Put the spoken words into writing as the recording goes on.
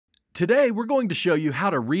Today, we're going to show you how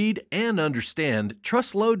to read and understand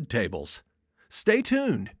truss load tables. Stay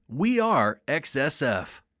tuned. We are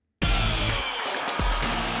XSF.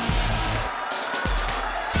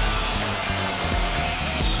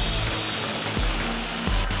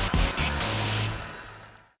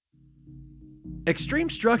 Xtreme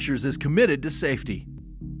Structures is committed to safety.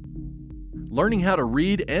 Learning how to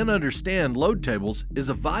read and understand load tables is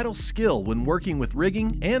a vital skill when working with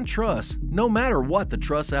rigging and truss, no matter what the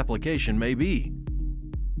truss application may be.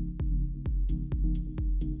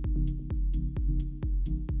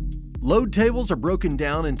 Load tables are broken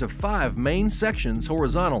down into 5 main sections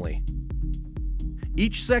horizontally,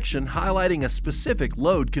 each section highlighting a specific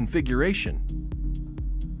load configuration.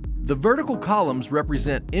 The vertical columns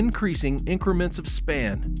represent increasing increments of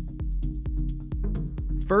span.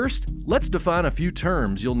 First, let's define a few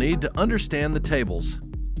terms you'll need to understand the tables.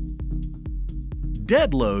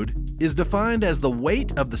 Dead load is defined as the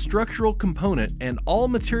weight of the structural component and all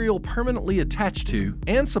material permanently attached to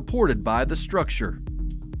and supported by the structure.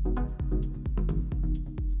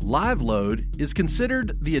 Live load is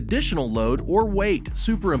considered the additional load or weight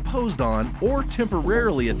superimposed on or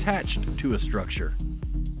temporarily attached to a structure.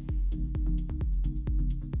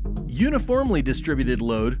 Uniformly distributed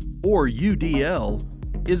load, or UDL,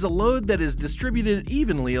 is a load that is distributed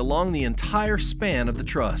evenly along the entire span of the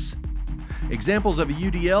truss. Examples of a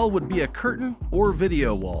UDL would be a curtain or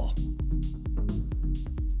video wall.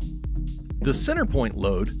 The center point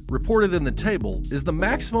load, reported in the table, is the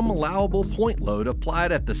maximum allowable point load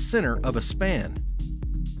applied at the center of a span.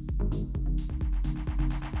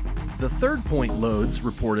 The third point loads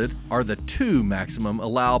reported are the 2 maximum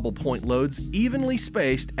allowable point loads evenly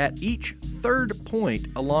spaced at each third point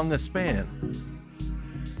along the span.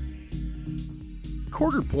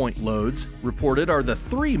 Quarter point loads reported are the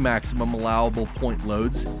 3 maximum allowable point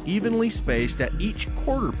loads evenly spaced at each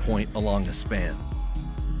quarter point along the span.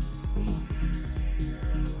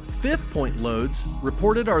 Fifth point loads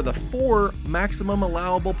reported are the 4 maximum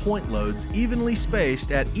allowable point loads evenly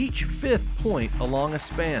spaced at each 5th point along a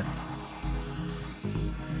span.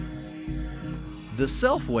 The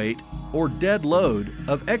self-weight, or dead load,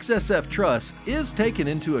 of XSF truss is taken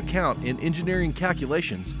into account in engineering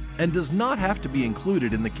calculations and does not have to be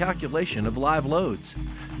included in the calculation of live loads.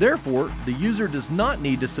 Therefore, the user does not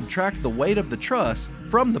need to subtract the weight of the truss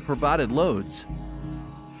from the provided loads.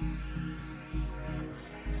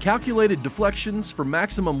 Calculated deflections for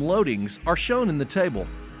maximum loadings are shown in the table.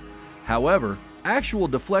 However, actual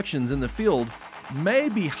deflections in the field may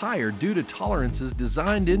be higher due to tolerances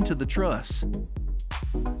designed into the truss.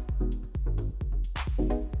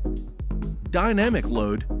 Dynamic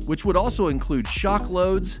load, which would also include shock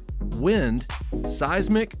loads, wind,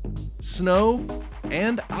 seismic, snow,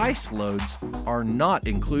 and ice loads, are not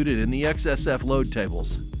included in the XSF load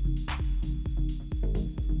tables.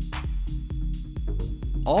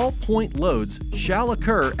 All point loads shall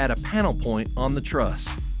occur at a panel point on the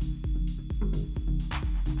truss.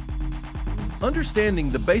 Understanding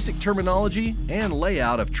the basic terminology and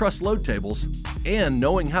layout of truss load tables and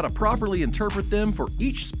knowing how to properly interpret them for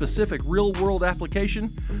each specific real-world application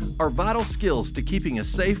are vital skills to keeping a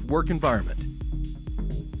safe work environment.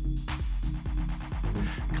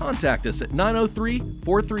 Contact us at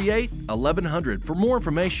 903-438-1100 for more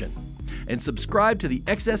information, and subscribe to the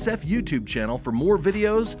XSF YouTube channel for more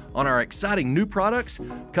videos on our exciting new products,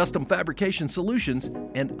 custom fabrication solutions,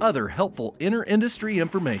 and other helpful inter-industry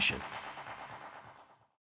information.